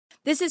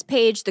This is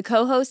Paige, the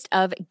co-host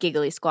of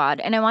Giggly Squad,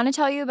 and I want to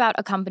tell you about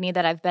a company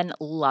that I've been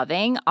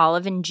loving,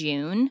 Olive &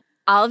 June.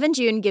 Olive &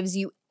 June gives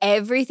you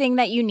everything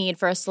that you need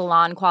for a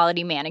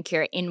salon-quality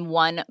manicure in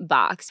one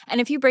box.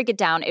 And if you break it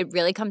down, it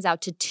really comes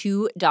out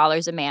to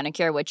 $2 a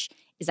manicure, which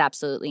is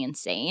absolutely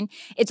insane.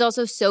 It's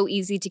also so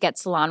easy to get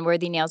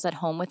salon-worthy nails at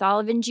home with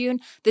Olive & June.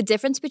 The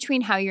difference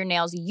between how your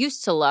nails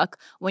used to look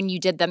when you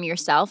did them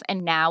yourself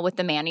and now with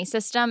the Mani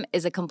system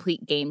is a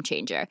complete game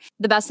changer.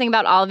 The best thing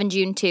about Olive &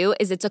 June, too,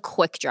 is it's a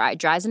quick dry.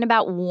 Dries in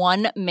about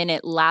 1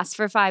 minute, lasts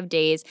for 5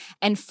 days,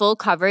 and full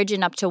coverage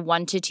in up to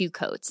 1 to 2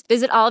 coats.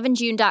 Visit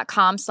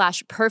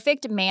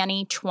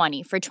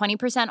oliveandjune.com/perfectmani20 for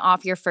 20%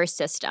 off your first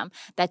system.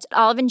 That's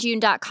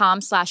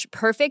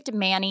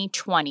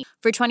oliveandjune.com/perfectmani20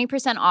 for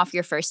 20% off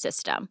your first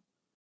system.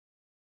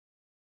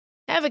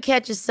 Ever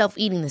catch yourself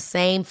eating the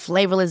same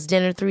flavorless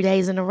dinner 3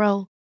 days in a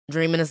row?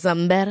 Dreaming of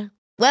something better?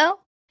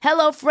 Well,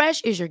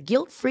 HelloFresh is your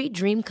guilt-free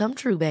dream come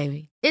true,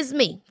 baby. It's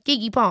me,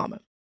 Keke Palmer.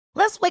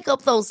 Let's wake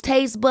up those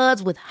taste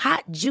buds with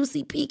hot,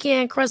 juicy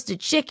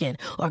pecan-crusted chicken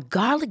or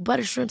garlic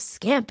butter shrimp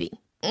scampi.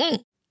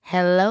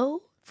 Hello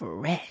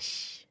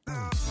Fresh.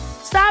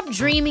 Stop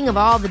dreaming of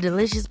all the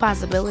delicious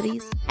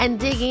possibilities and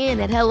dig in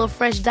at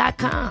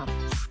HelloFresh.com.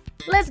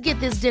 Let's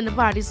get this dinner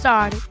party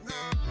started.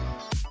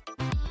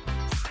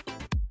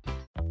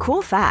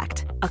 Cool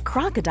fact, a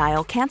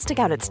crocodile can't stick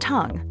out its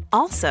tongue.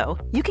 Also,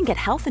 you can get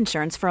health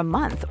insurance for a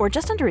month or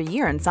just under a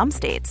year in some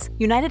states.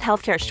 United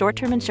Healthcare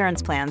short-term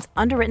insurance plans,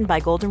 underwritten by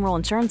Golden Rule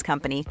Insurance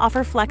Company,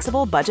 offer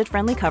flexible,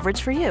 budget-friendly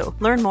coverage for you.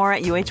 Learn more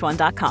at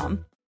uh1.com.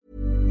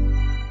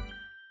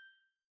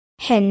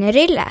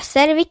 Henry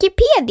läser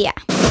Wikipedia.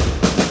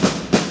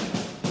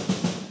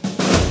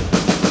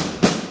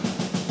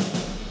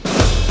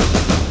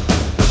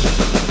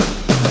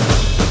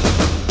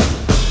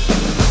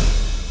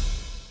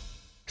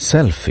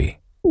 Selfie.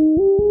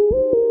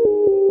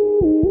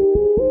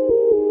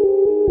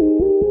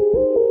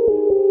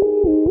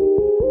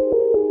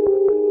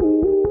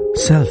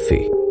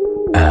 Selfie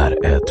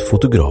är ett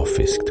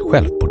fotografiskt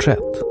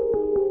självporträtt.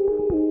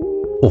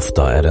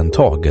 Ofta är den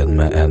tagen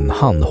med en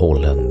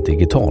handhållen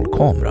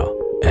digitalkamera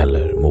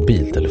eller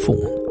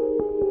mobiltelefon.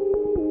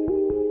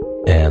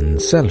 En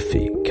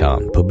selfie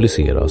kan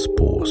publiceras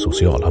på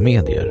sociala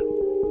medier,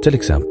 till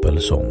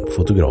exempel som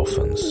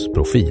fotografens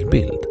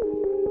profilbild.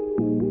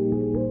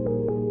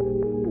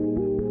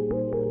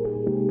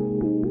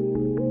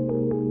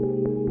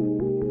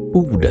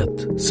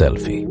 Ordet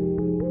selfie.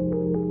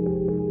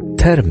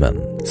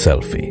 Termen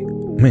selfie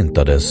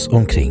myntades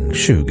omkring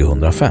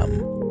 2005.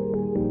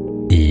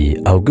 I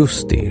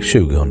augusti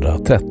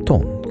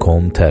 2013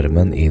 kom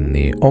termen in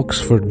i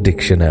Oxford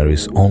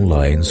Dictionary's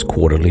Online's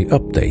Quarterly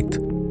Update,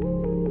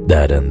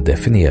 där den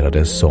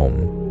definierades som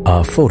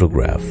a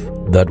photograph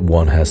that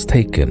one has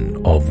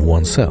taken of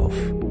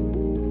oneself.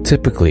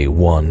 Typically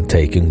one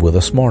taken with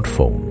a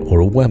smartphone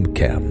or a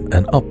webcam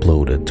and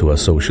uploaded to a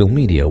social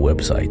media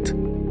website.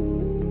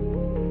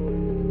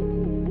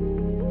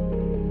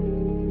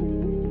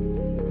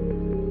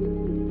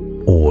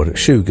 År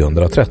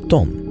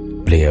 2013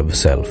 blev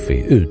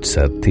selfie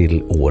utsedd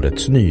till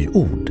årets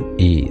nyord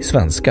i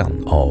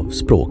svenskan av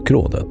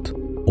Språkrådet,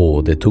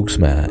 och det togs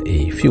med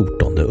i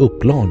 14:e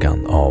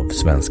upplagan av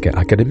Svenska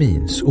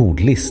Akademins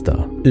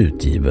ordlista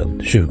utgiven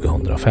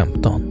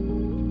 2015.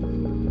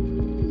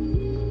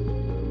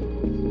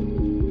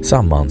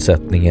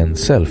 Sammansättningen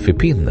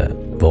selfiepinne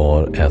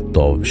var ett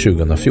av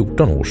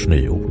 2014 års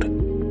nyord.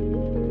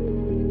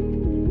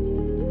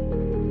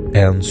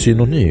 En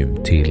synonym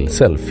till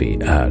selfie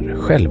är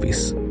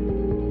självis.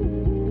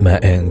 Med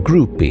en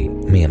groupie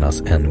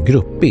menas en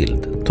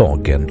gruppbild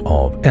tagen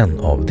av en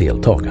av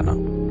deltagarna.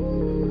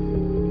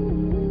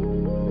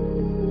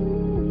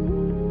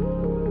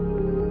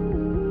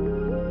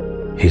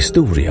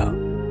 Historia.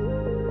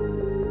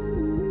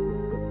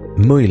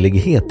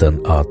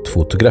 Möjligheten att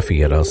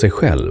fotografera sig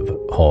själv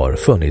har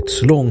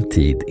funnits lång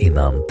tid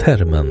innan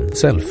termen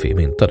selfie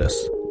myntades.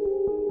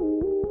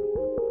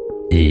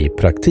 I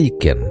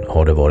praktiken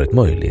har det varit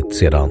möjligt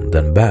sedan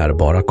den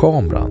bärbara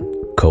kameran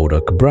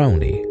Kodak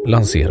Brownie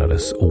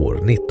lanserades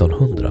år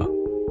 1900.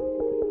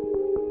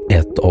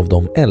 Ett av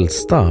de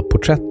äldsta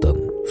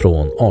porträtten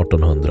från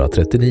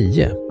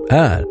 1839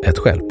 är ett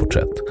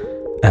självporträtt,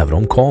 även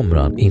om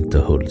kameran inte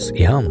hölls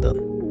i handen.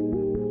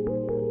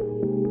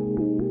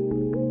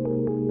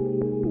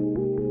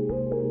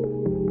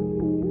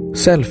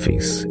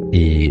 Selfies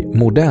i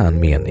modern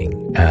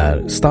mening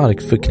är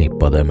starkt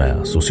förknippade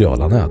med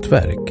sociala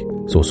nätverk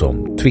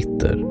såsom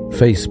Twitter,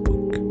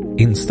 Facebook,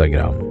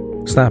 Instagram,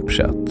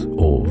 Snapchat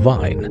och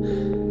Vine,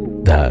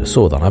 där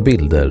sådana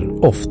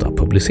bilder ofta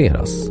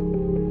publiceras.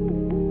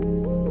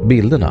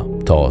 Bilderna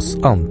tas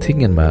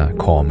antingen med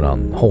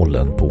kameran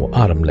hållen på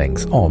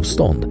armlängds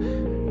avstånd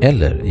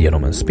eller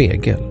genom en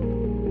spegel.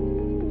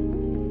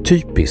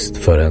 Typiskt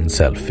för en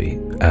selfie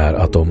är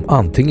att de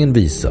antingen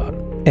visar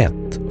 1.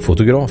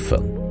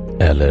 Fotografen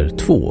eller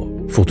 2.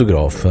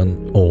 Fotografen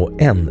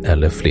och en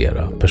eller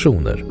flera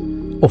personer,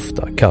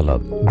 ofta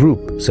kallad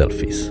group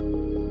selfies.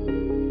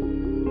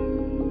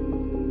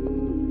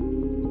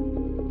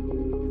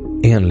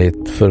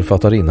 enligt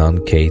författarinnan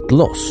Kate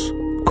Loss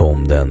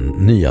kom den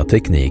nya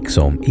teknik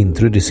som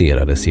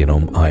introducerades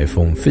genom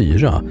iPhone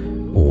 4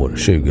 år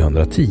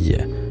 2010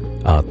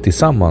 att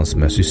tillsammans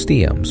med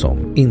system som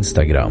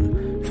Instagram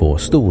få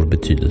stor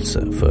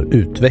betydelse för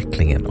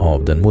utvecklingen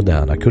av den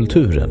moderna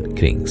kulturen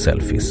kring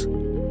selfies.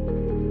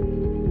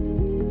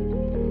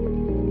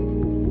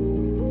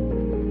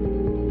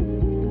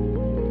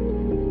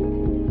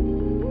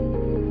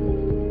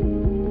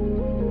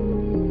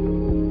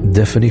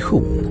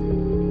 Definition.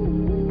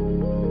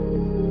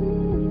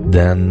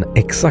 Den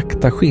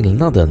exakta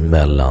skillnaden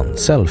mellan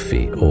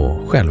selfie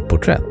och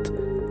självporträtt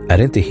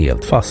är inte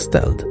helt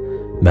fastställd,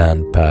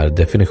 men per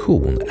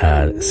definition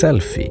är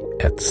selfie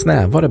ett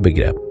snävare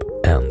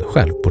begrepp än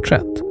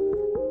självporträtt.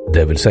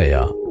 Det vill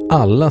säga,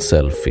 alla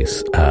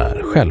selfies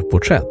är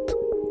självporträtt,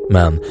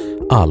 men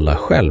alla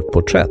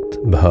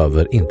självporträtt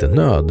behöver inte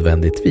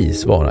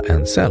nödvändigtvis vara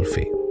en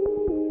selfie.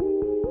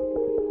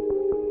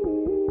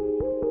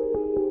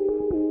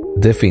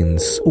 Det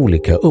finns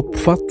olika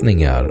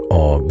uppfattningar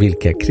av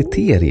vilka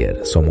kriterier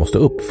som måste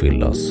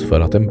uppfyllas för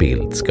att en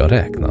bild ska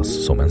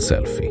räknas som en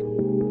selfie.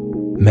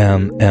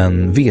 Men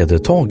en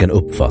vedertagen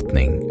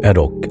uppfattning är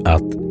dock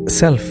att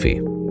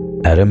selfie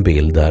är en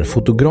bild där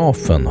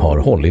fotografen har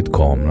hållit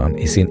kameran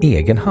i sin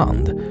egen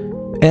hand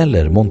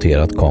eller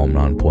monterat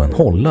kameran på en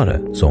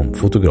hållare som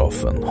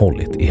fotografen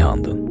hållit i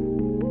handen.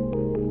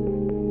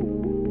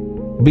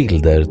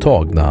 Bilder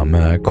tagna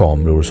med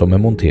kameror som är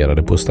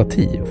monterade på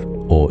stativ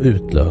och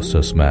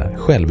utlöses med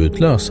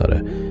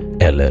självutlösare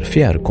eller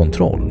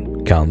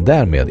fjärrkontroll kan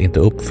därmed inte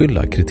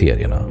uppfylla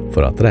kriterierna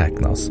för att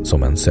räknas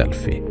som en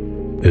selfie,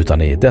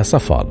 utan i dessa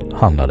fall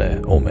handlar det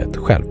om ett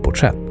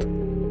självporträtt.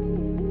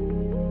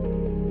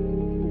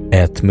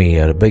 Ett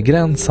mer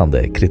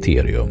begränsande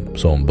kriterium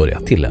som börjar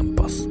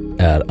tillämpas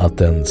är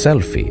att en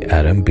selfie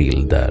är en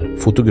bild där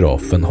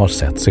fotografen har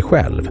sett sig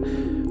själv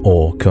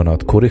och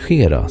kunnat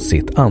korrigera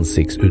sitt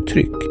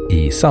ansiktsuttryck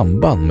i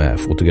samband med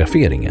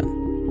fotograferingen.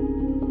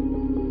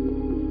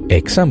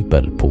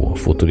 Exempel på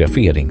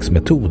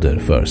fotograferingsmetoder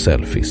för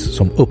selfies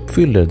som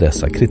uppfyller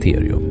dessa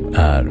kriterium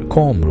är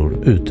kameror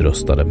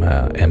utrustade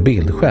med en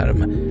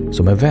bildskärm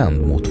som är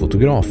vänd mot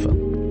fotografen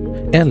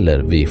eller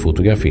vid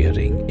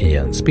fotografering i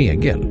en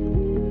spegel.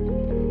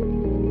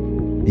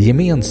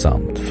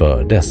 Gemensamt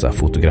för dessa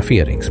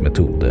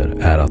fotograferingsmetoder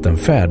är att den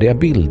färdiga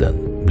bilden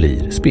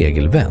blir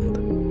spegelvänd.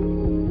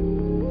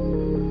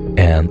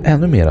 En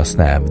ännu mer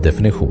snäv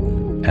definition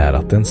är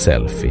att en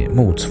selfie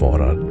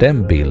motsvarar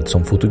den bild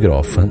som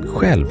fotografen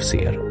själv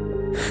ser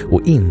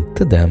och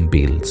inte den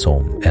bild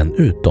som en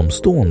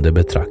utomstående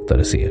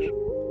betraktare ser.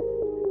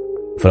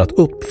 För att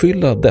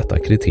uppfylla detta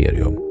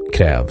kriterium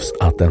krävs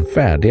att den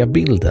färdiga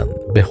bilden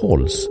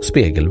behålls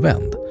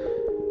spegelvänd,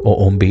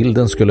 och om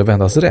bilden skulle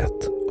vändas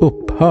rätt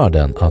upphör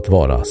den att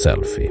vara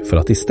selfie för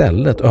att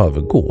istället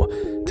övergå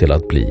till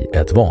att bli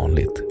ett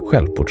vanligt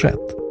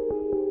självporträtt.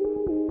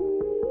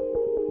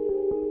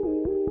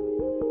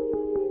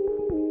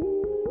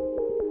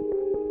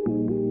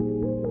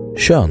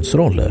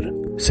 Könsroller,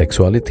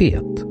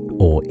 sexualitet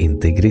och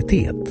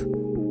integritet.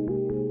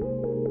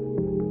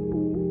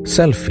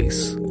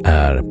 Selfies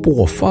är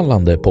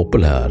påfallande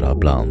populära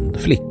bland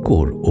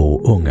flickor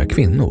och unga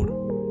kvinnor.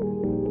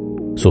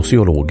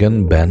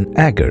 Sociologen Ben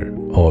Agger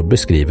har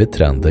beskrivit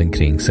trenden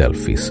kring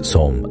selfies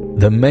som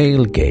 "the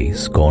male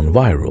gaze gone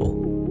viral".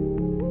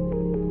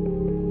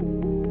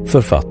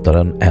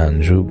 Författaren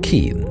Andrew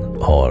Keen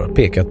har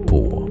pekat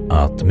på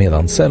att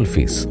medan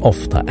selfies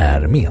ofta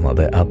är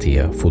menade att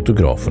ge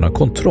fotograferna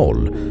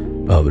kontroll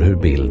över hur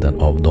bilden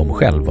av dem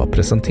själva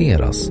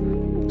presenteras,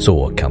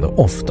 så kan det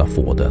ofta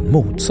få den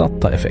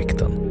motsatta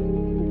effekten.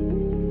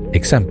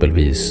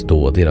 Exempelvis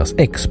då deras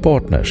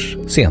ex-partners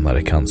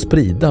senare kan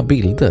sprida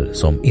bilder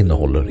som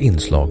innehåller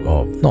inslag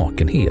av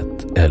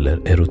nakenhet eller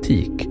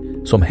erotik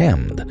som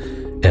hämnd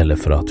eller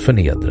för att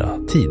förnedra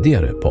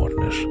tidigare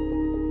partners.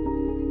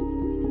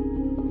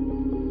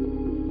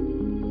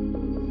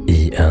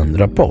 I en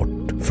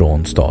rapport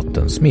från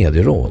Statens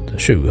medieråd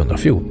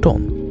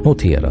 2014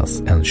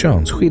 noteras en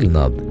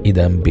könsskillnad i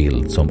den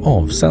bild som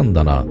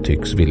avsändarna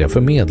tycks vilja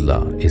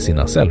förmedla i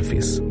sina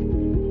selfies.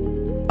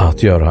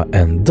 Att göra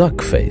en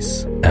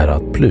duckface är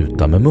att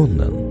pluta med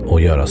munnen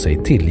och göra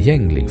sig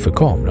tillgänglig för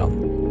kameran,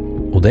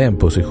 och det är en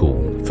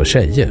position för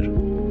tjejer.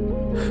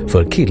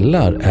 För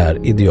killar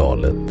är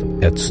idealet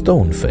ett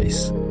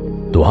stoneface.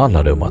 Då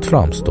handlar det om att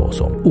framstå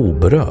som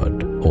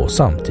oberörd och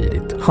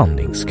samtidigt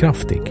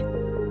handlingskraftig.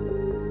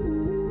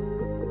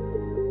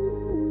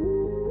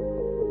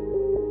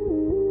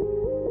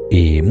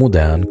 I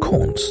modern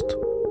konst.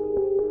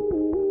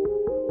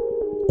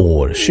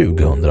 År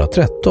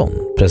 2013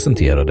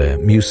 presenterade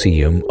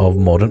Museum of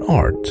Modern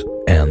Art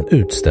en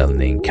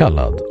utställning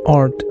kallad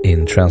Art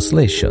in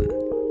Translation,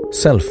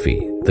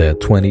 Selfie, the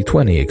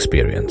 2020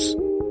 Experience,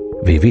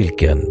 vid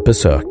vilken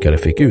besökare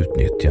fick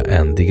utnyttja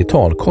en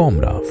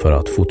digitalkamera för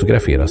att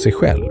fotografera sig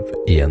själv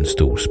i en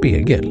stor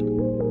spegel.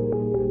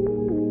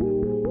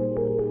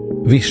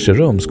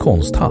 Virserums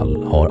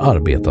konsthall har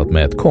arbetat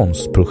med ett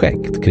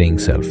konstprojekt kring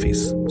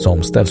selfies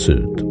som ställs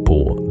ut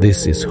på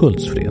This is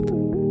Hultsfred.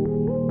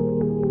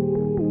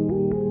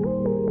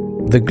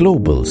 The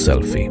Global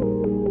Selfie.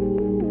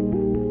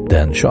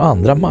 Den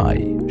 22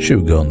 maj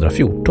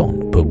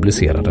 2014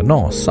 publicerade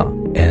NASA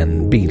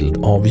en bild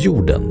av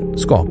jorden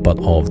skapad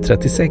av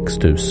 36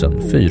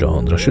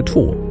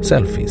 422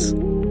 selfies.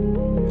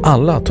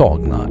 Alla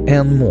tagna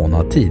en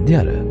månad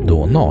tidigare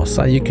då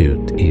NASA gick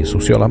ut i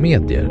sociala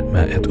medier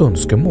med ett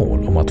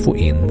önskemål om att få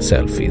in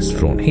selfies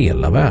från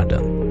hela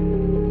världen.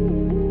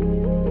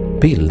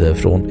 Bilder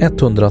från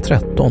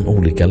 113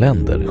 olika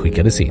länder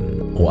skickades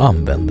in och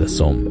användes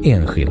som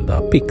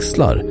enskilda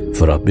pixlar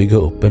för att bygga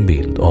upp en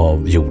bild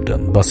av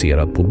jorden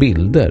baserad på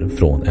bilder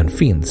från en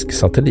finsk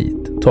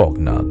satellit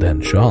tagna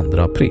den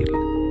 22 april.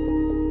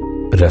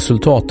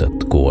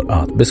 Resultatet går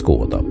att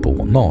beskåda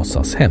på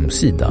NASAs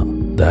hemsida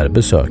där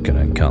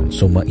besökaren kan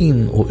zooma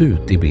in och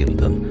ut i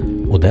bilden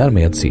och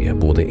därmed se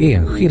både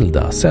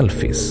enskilda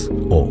selfies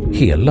och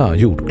hela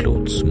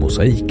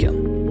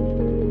jordklotsmosaiken.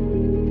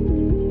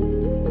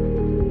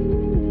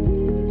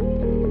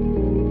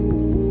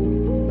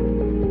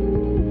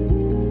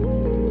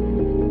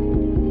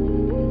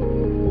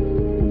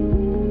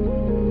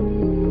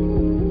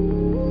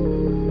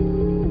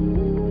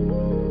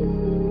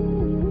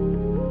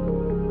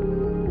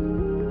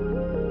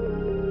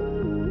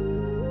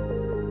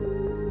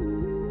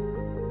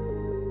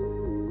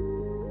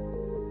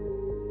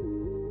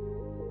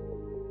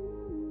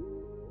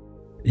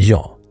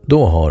 Ja,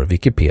 då har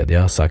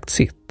Wikipedia sagt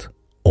sitt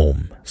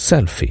om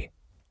selfie.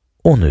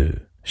 Och nu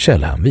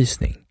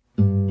källhänvisning.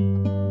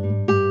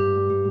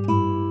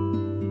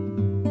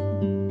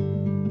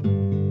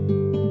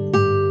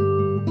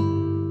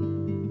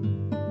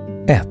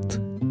 1.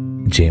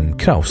 Jim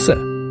Krause.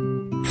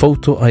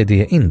 Photo ID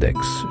Index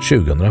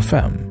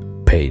 2005,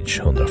 page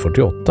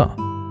 148.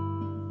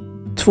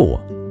 2.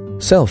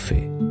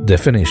 Selfie.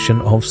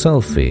 Definition of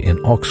selfie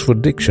in Oxford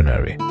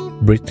Dictionary,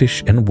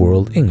 British and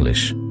World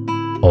English.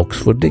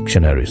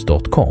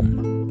 oxforddictionaries.com,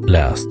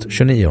 läst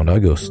 29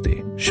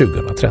 augusti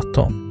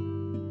 2013.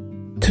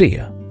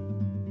 3.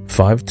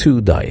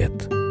 5-2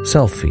 Diet,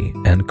 Selfie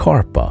and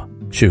Carpa,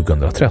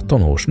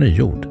 2013 års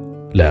nyord,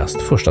 läst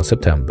 1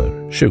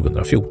 september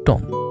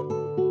 2014.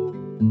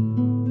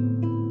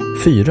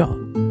 4.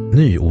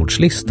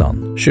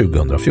 Nyordslistan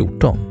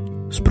 2014,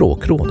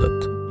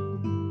 Språkrådet.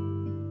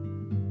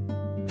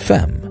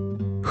 5.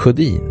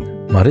 Sjödin,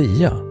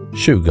 Maria,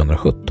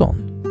 2017,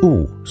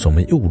 O som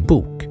i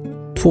ordbok.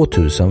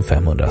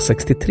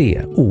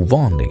 2563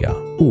 ovanliga,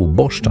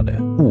 oborstade,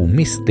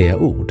 omistliga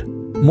ord.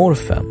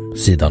 Morfem,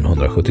 sidan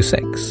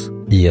 176.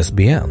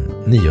 ISBN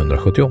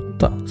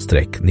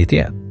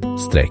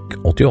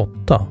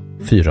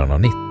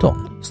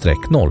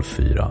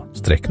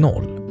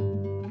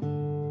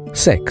 978-88-419-04-0.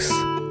 6.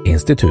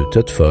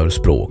 Institutet för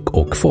språk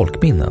och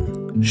folkminnen,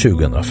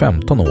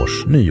 2015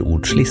 års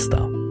nyordslista.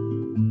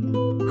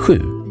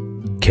 7.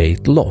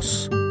 Kate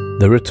Loss,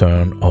 The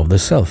Return of the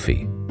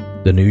Selfie,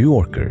 The New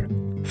Yorker,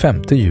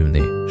 5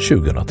 juni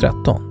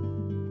 2013.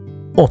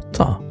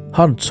 8.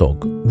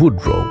 Hartzog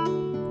Woodrow,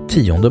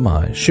 10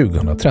 maj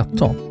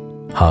 2013.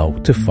 How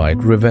to Fight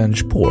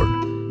Revenge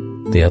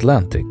Porn, The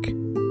Atlantic.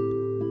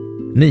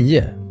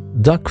 9.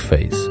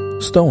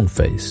 Duckface,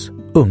 Stoneface,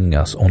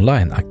 ungas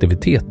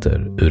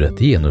onlineaktiviteter ur ett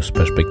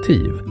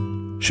genusperspektiv,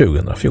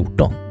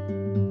 2014.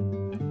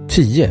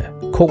 10.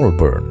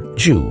 Colburn,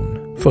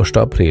 June, 1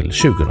 april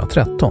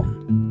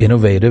 2013.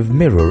 Innovative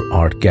Mirror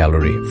Art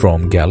Gallery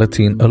from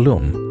Gallatin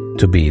Alum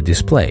to be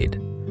displayed.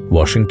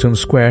 Washington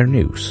Square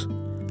News.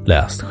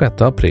 Läst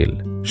 6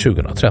 april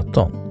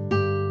 2013.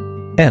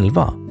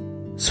 11.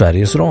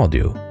 Sveriges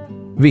Radio.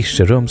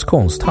 Virserums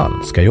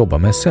konsthall ska jobba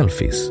med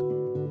selfies.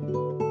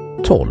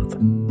 12.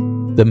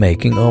 The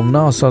Making of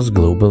NASA's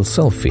Global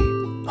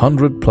Selfie.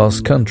 100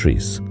 plus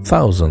countries,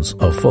 thousands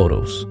of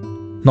photos.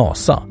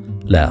 NASA.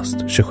 Läst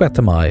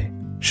 26 maj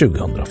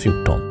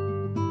 2014.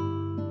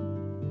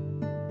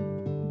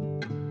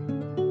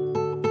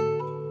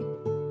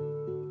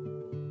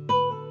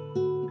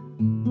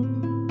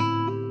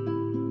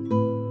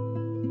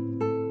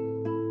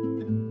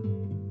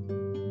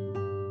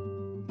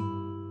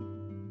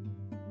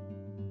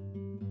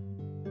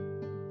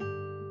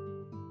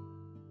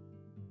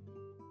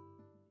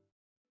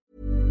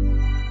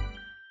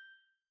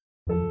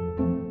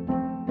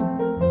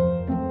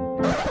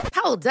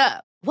 Hold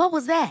up. What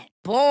was that?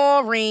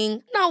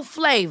 Boring. No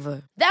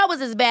flavor. That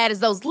was as bad as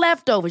those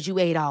leftovers you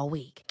ate all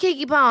week.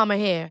 Keke Palmer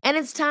here, and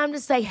it's time to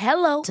say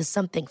hello to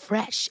something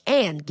fresh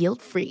and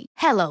guilt-free.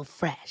 Hello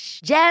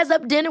Fresh. Jazz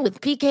up dinner with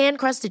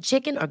pecan-crusted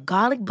chicken or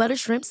garlic butter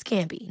shrimp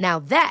scampi. Now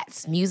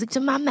that's music to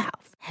my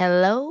mouth.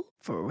 Hello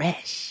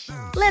Fresh.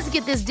 Let's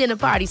get this dinner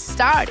party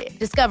started.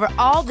 Discover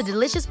all the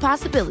delicious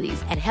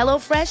possibilities at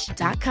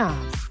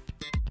hellofresh.com.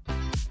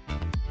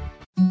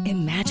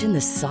 Imagine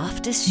the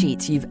softest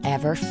sheets you've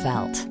ever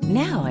felt.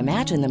 Now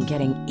imagine them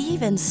getting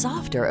even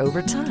softer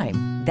over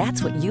time.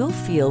 That's what you'll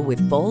feel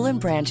with Boll &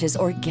 Branch's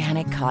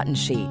organic cotton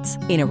sheets.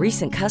 In a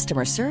recent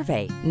customer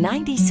survey,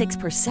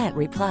 96%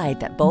 replied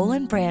that Boll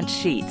 & Branch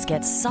sheets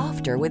get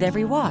softer with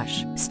every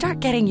wash. Start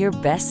getting your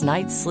best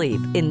night's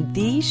sleep in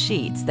these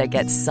sheets that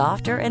get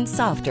softer and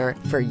softer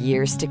for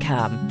years to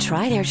come.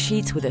 Try their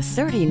sheets with a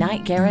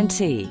 30-night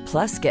guarantee.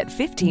 Plus, get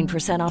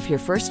 15% off your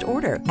first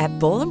order at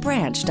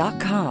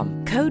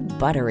bollandbranch.com. Code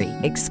BUTTERY.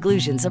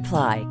 Exclusions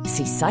apply.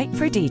 See site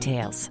for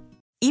details.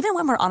 Even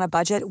when we're on a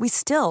budget, we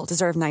still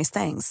deserve nice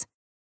things.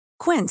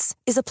 Quince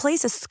is a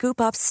place to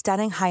scoop up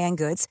stunning high-end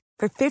goods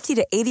for 50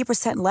 to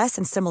 80% less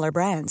than similar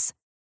brands.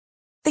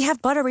 They have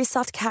buttery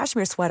soft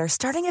cashmere sweaters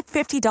starting at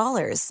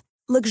 $50,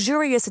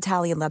 luxurious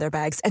Italian leather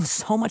bags, and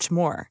so much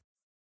more.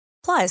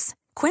 Plus,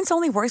 Quince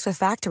only works with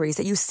factories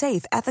that use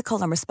safe,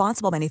 ethical, and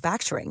responsible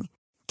manufacturing.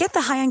 Get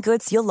the high-end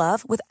goods you'll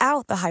love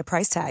without the high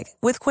price tag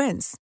with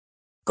Quince.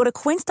 Go to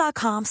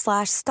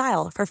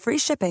quince.com/style for free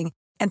shipping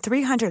and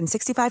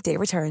 365-day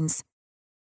returns.